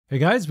Hey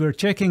guys, we're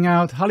checking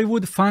out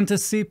Hollywood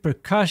Fantasy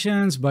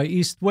Percussions by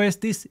EastWest.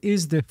 This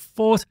is the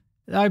fourth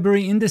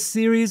library in the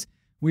series.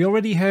 We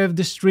already have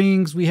the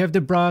strings, we have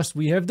the brass,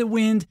 we have the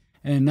wind,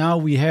 and now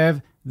we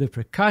have the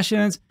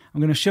percussions.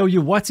 I'm going to show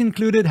you what's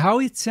included, how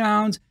it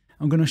sounds.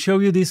 I'm going to show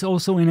you this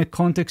also in a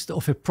context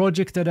of a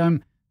project that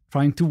I'm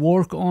trying to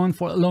work on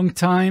for a long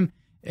time.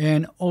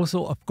 And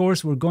also, of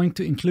course, we're going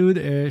to include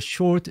a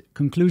short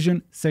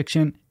conclusion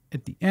section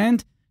at the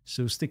end.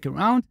 So stick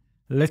around.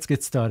 Let's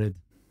get started.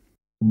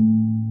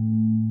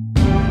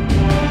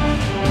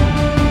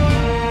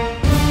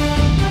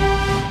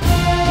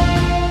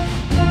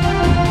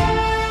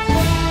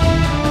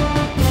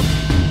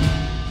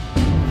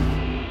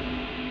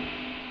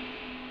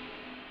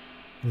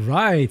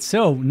 Right,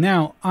 so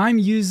now I'm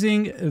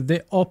using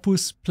the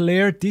Opus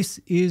player. This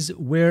is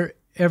where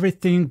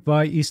everything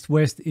by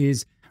EastWest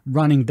is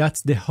running.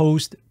 That's the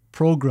host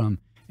program.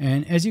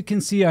 And as you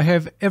can see, I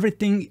have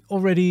everything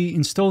already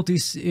installed.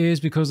 This is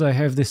because I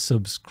have the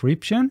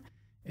subscription,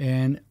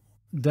 and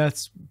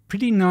that's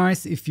pretty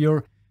nice. If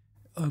you're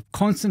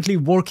constantly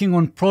working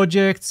on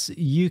projects,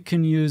 you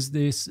can use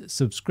this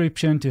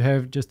subscription to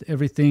have just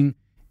everything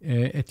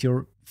at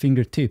your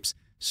fingertips.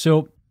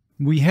 So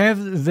we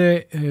have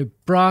the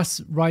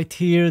brass right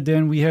here,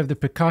 then we have the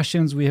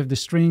percussions, we have the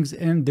strings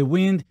and the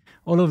wind.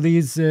 All of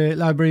these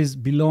libraries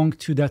belong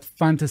to that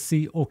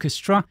fantasy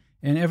orchestra,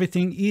 and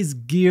everything is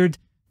geared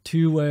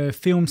to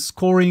film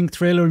scoring,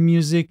 trailer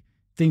music,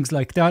 things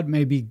like that,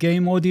 maybe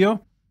game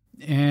audio.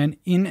 And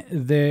in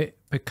the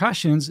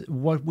percussions,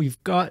 what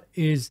we've got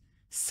is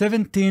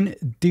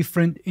 17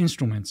 different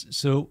instruments.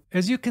 So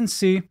as you can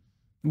see,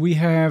 we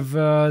have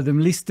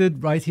them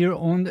listed right here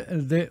on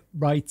the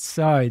right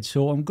side.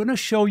 So I'm going to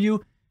show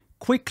you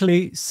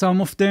quickly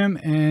some of them,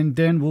 and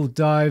then we'll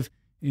dive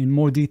in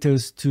more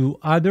details to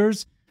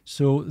others.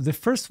 So the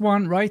first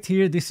one right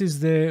here, this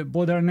is the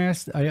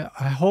BODHRAN.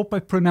 I hope I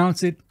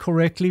pronounce it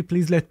correctly.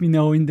 Please let me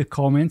know in the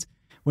comments.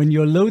 When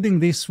you're loading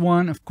this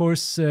one, of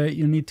course,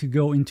 you need to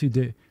go into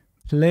the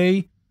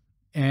play.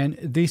 And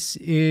this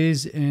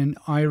is an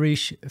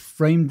Irish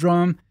frame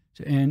drum.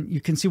 And you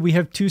can see we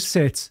have two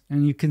sets,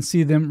 and you can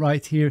see them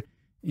right here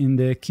in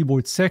the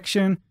keyboard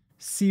section,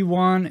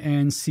 C1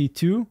 and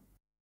C2.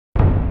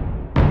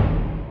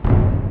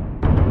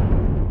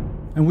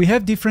 And we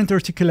have different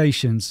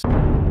articulations.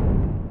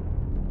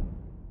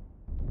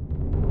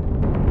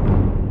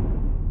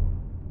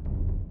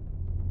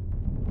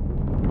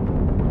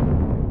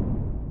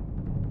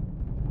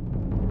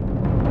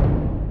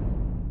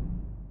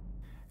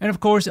 And of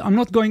course, I'm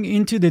not going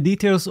into the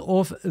details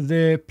of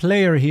the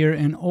player here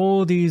and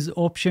all these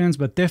options,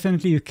 but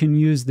definitely you can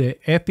use the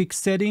epic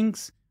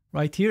settings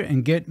right here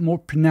and get more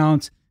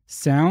pronounced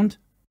sound.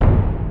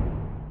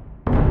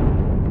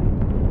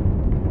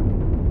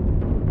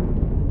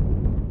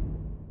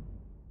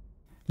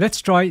 Let's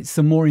try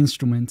some more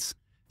instruments.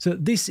 So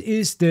this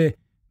is the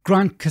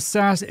GRAN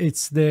CASSAS.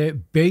 It's the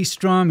bass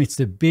drum. It's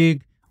the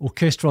big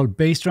orchestral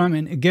bass drum.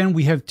 And again,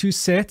 we have two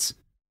sets.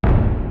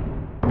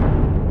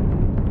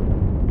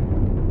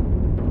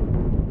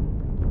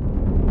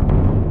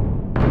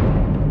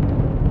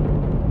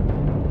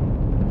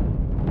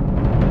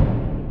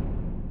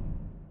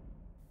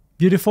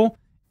 Beautiful.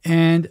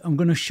 And I'm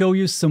going to show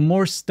you some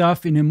more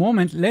stuff in a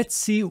moment. Let's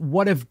see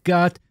what I've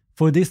got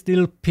for this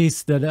little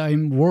piece that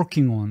I'm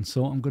working on.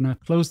 So I'm going to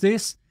close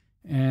this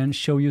and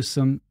show you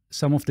some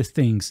of the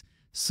things.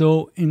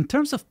 So in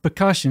terms of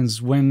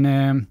percussions, when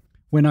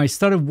I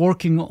started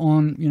working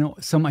on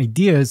some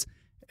ideas,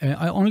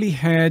 I only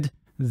had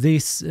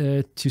this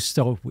to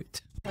start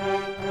with.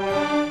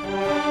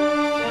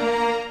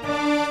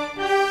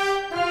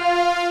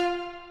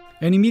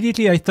 And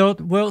immediately I thought,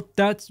 well,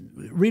 that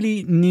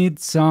really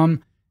needs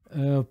some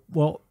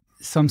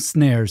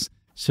snares.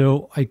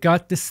 So I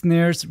got the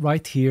snares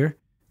right here,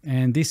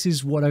 and this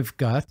is what I've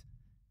got.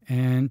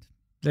 And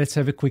let's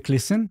have a quick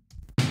listen.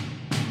 All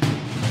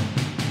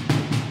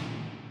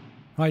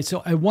right,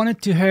 so I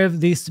wanted to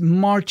have this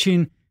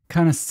marching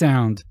kind of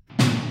sound.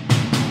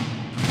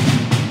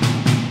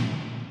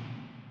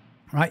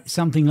 Right,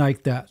 something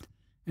like that.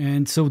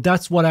 And so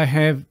that's what I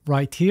have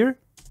right here.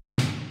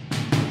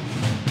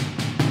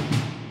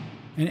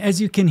 And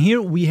as you can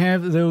hear, we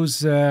have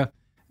those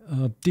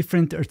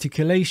different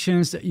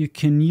articulations that you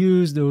can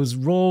use, those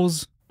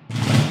rolls.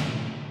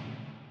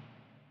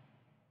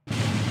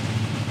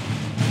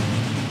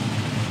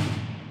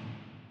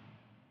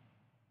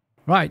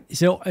 Right,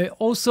 so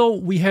also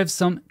we have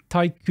some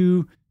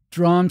TAIKOS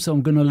drums. So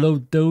I'm going to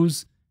load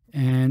those,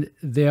 and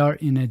they are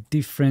in a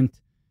different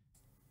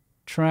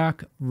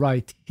track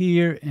right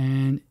here.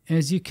 And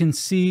as you can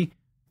see,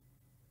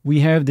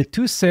 we have the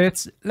two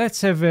sets. Let's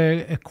have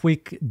a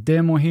quick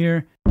demo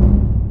here.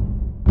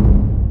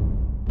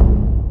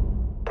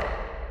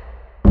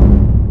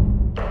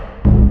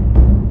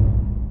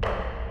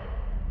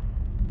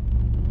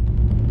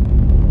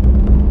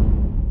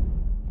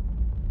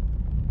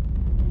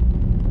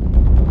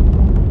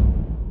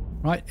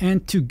 Right,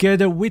 and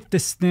together with the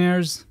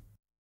snares.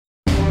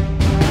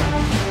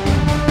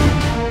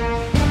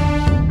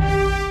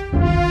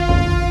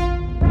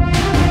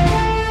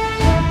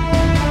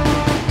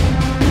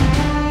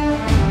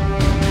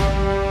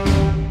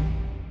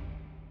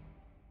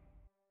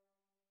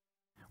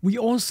 We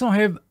also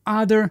have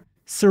other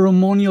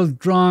ceremonial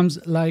drums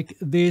like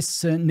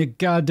this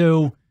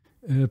NAGADO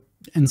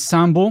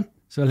ensemble.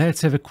 So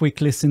let's have a quick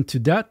listen to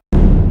that.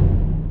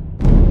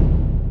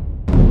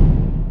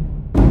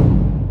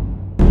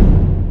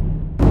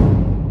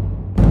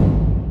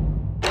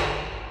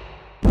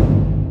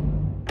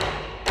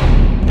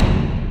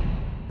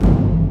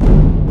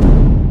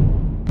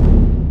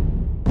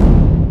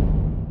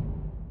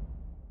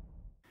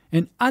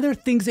 And other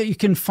things that you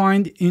can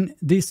find in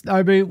this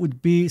library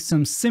would be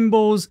some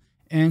cymbals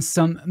and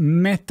some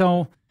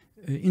metal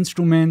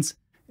instruments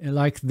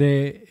like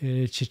the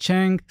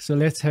CENG. So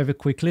let's have a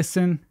quick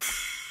listen.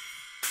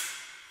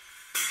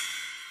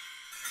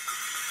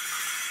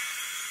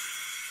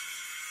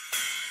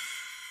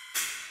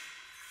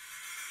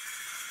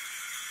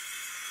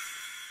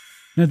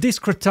 Now this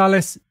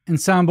CROTALES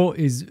ensemble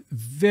is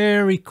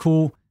very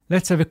cool.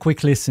 Let's have a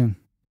quick listen.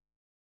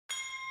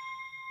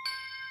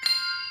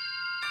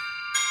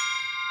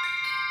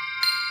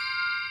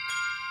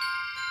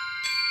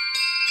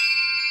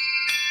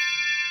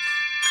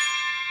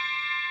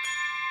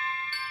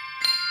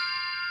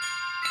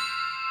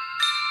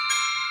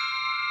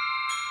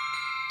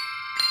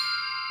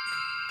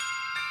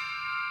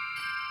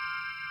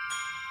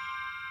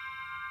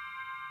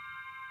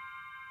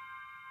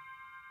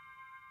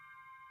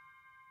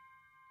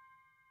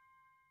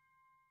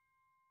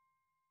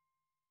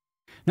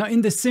 Now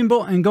in the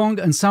cymbal and gong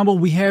ensemble,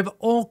 we have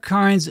all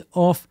kinds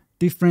of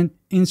different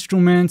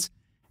instruments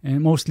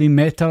and mostly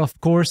metal,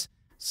 of course.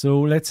 So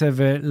let's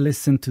have a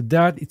listen to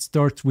that. It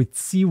starts with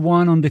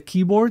C1 on the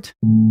keyboard.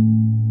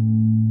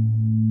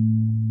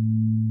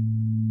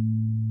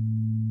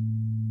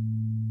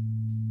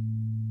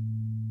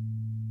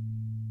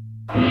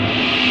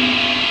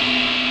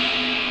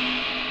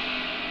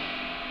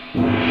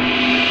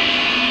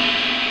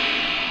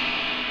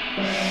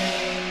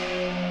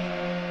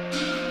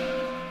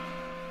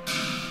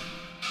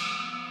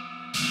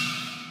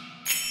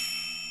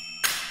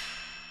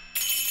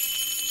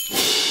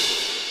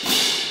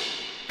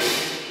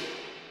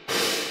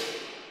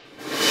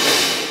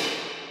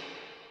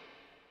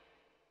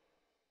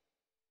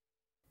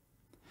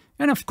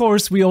 And of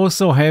course, we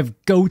also have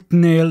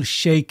GOATNAIL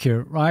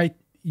shaker, right?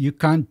 You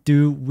can't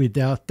do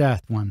without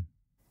that one.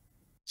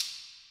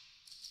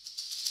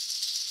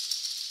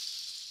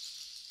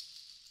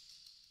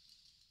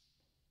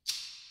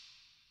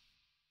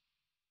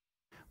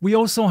 We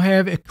also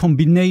have a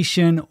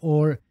combination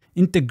or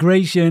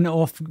integration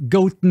of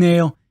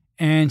GOATNAIL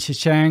and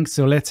CENG.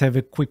 So let's have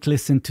a quick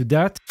listen to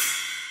that.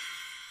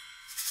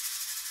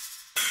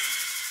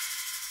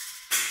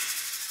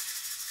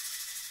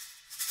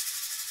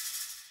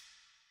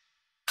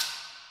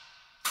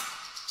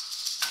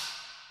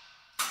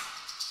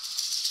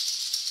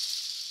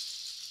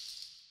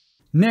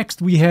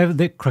 Next, we have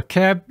the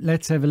KRAKEB.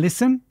 Let's have a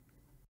listen.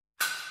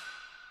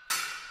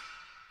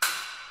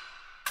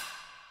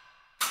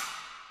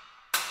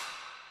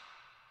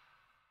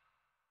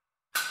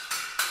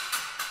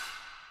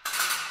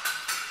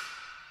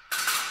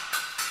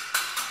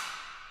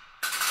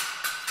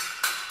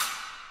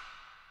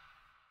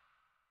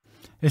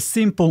 A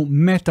simple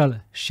metal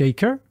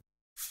shaker.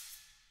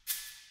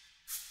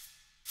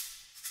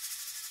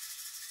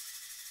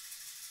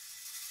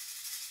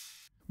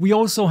 We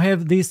also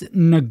have this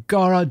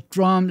NAGARA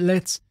drum.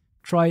 Let's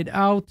try it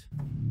out.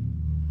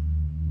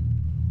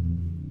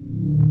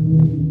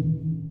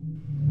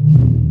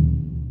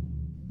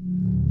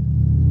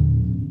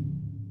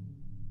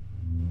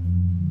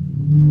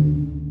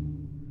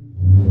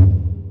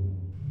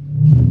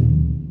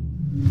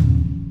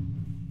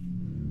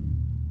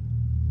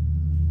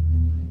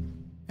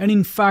 And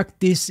in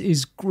fact, this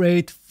is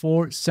great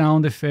for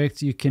sound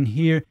effects. You can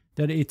hear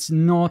that it's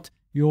not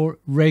your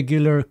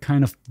regular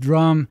kind of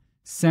drum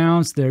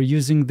sounds. They're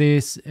using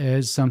this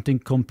as something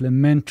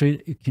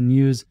complementary you can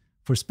use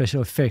for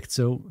special effects.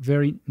 So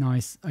very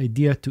nice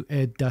idea to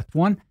add that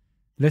one.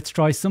 Let's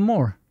try some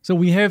more. So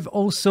we have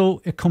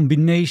also a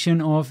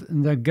combination of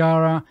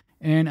NAGARA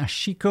and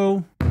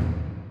ASHIKO.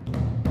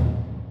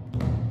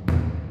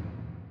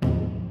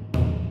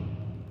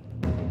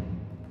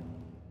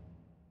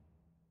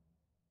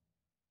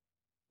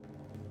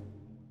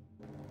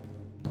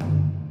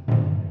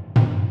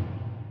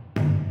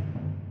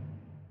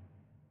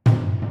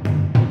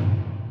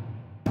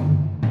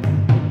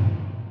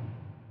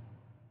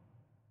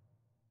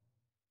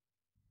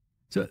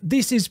 So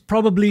this is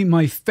probably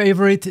my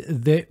favorite,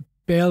 the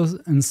bells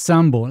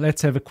ensemble.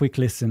 Let's have a quick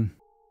listen.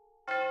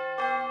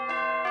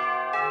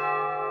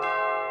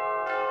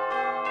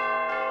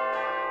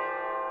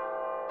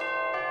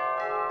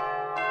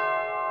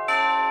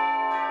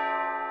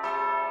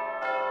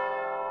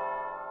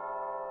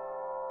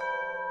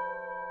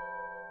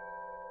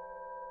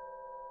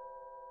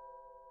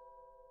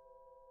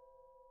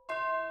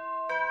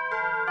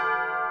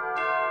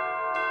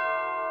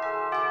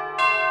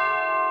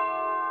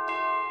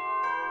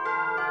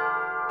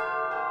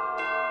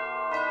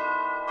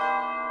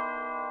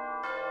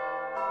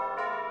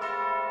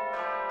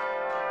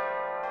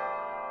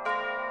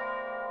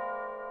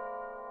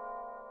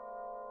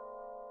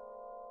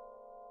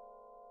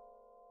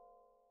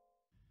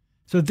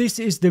 So this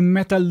is the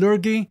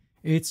Metallurgy.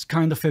 It's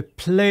kind of a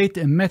plate,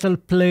 a metal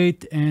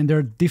plate, and there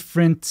are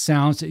different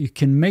sounds that you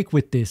can make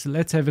with this.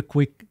 Let's have a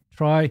quick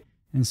try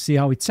and see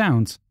how it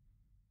sounds.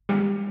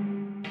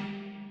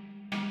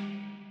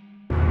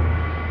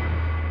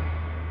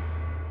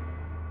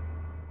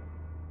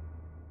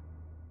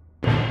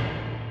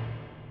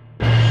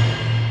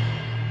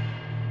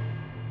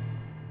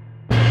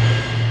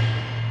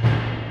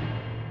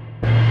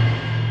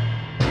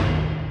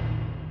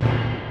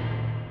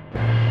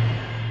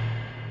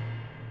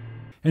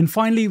 And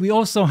finally, we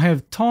also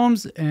have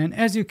toms, and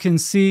as you can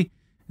see,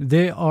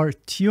 they are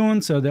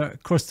tuned, so they're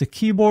across the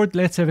keyboard.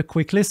 Let's have a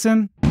quick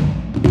listen.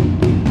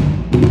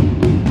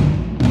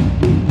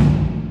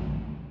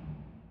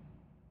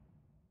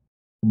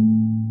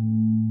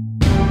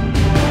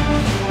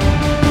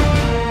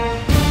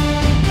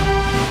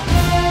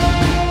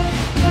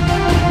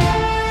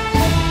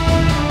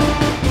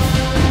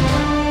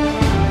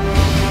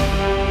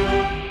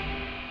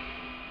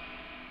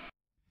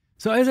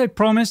 So as I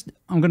promised,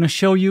 I'm going to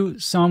show you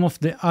some of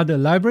the other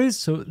libraries.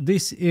 So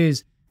this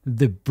is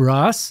the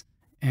brass.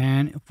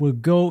 And if we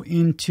go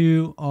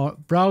into our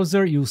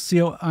browser, you'll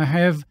see I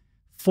have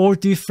 4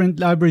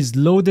 different libraries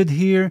loaded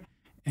here.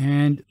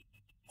 And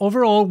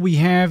overall, we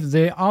have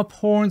the up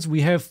horns, we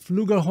have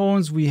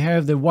flugelhorns, we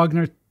have the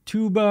Wagner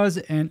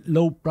tubas and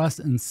low brass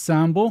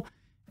ensemble.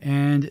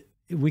 And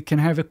we can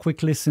have a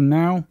quick listen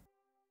now.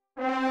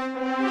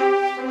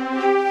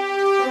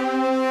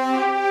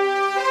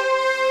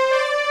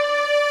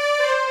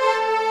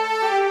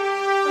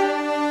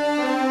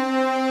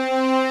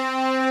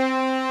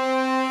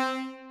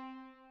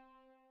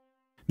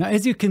 Now,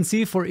 as you can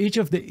see, for each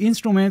of the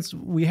instruments,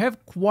 we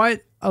have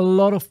quite a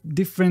lot of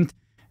different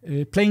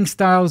playing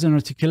styles and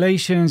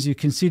articulations. You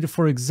can see that,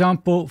 for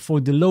example,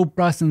 for the low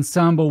brass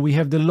ensemble, we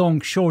have the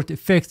long, short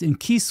effects and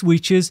key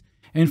switches.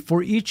 And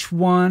for each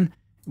one,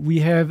 we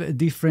have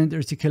different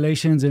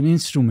articulations and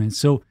instruments.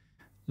 So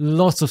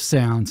lots of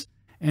sounds.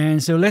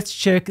 And so let's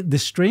check the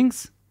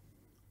strings.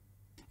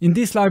 In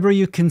this library,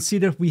 you can see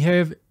that we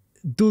have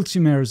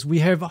dulcimers, we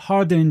have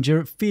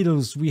hardanger,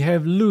 fiddles, we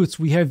have lutes,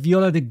 we have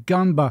viola da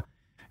gamba,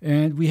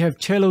 and we have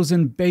cellos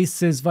and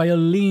basses,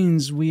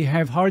 violins, we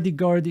have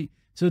hurdy-gurdy.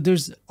 So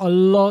there's a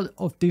lot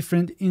of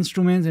different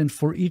instruments, and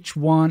for each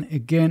one,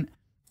 again,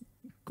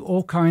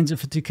 all kinds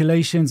of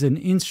articulations and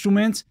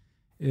instruments.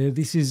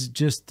 This is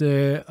just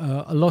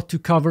a lot to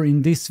cover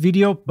in this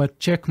video, but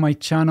check my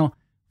channel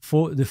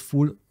for the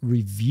full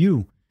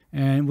review.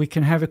 And we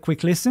can have a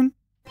quick listen.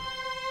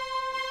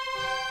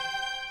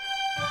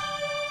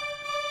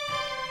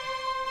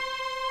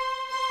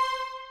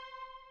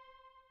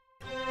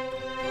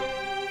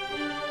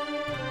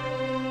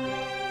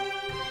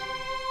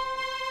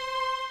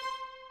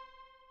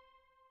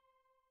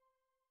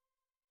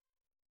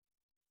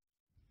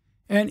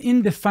 And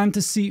in the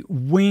Fantasy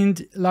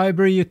Wind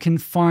library, you can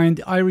find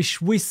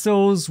Irish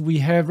whistles, we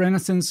have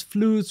Renaissance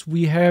flutes,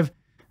 we have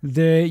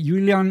the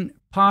Julian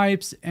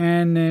pipes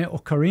and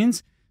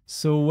ocarines.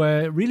 So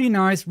really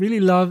nice, really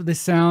love the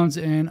sounds.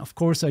 And of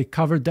course, I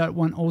covered that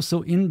one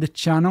also in the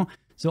channel.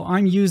 So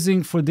I'm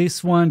using for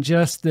this one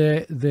just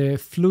the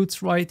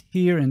flutes right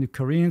here and the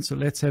ocarines. So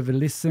let's have a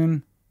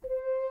listen.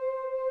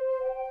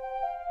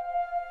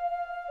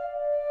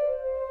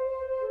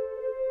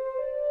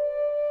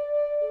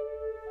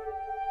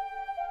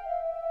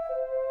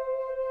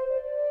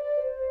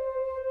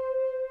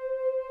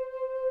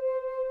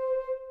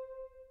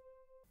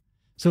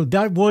 So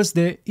that was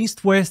the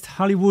EastWest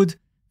Hollywood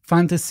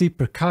Fantasy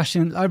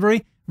Percussion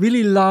Library.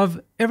 Really love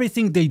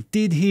everything they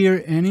did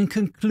here. And in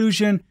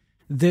conclusion,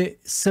 the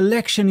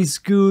selection is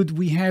good.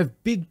 We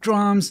have big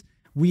drums.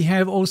 We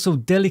have also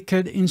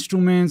delicate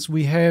instruments.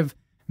 We have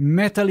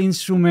metal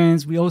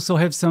instruments. We also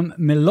have some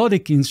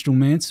melodic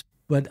instruments.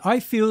 But I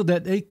feel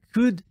that they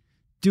could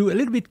do a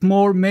little bit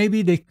more.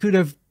 Maybe they could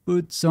have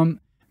put some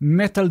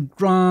metal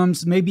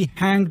drums, maybe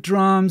hang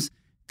drums,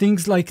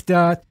 things like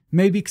that.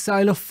 Maybe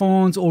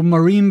xylophones or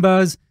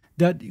marimbas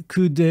that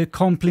could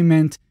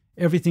complement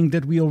everything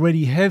that we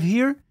already have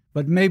here,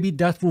 but maybe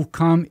that will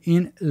come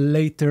in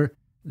later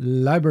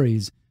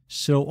libraries.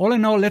 So all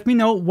in all, let me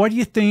know what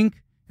you think.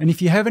 And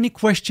if you have any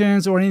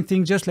questions or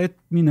anything, just let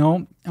me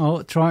know.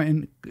 I'll try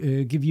and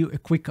give you a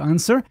quick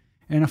answer.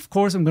 And of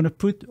course, I'm going to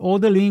put all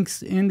the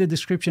links in the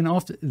description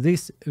of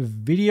this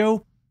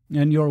video.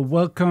 And you're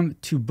welcome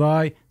to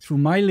buy through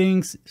my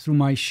links, through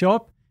my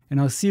shop. And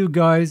I'll see you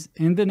guys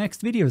in the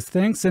next videos.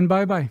 Thanks and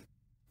bye-bye.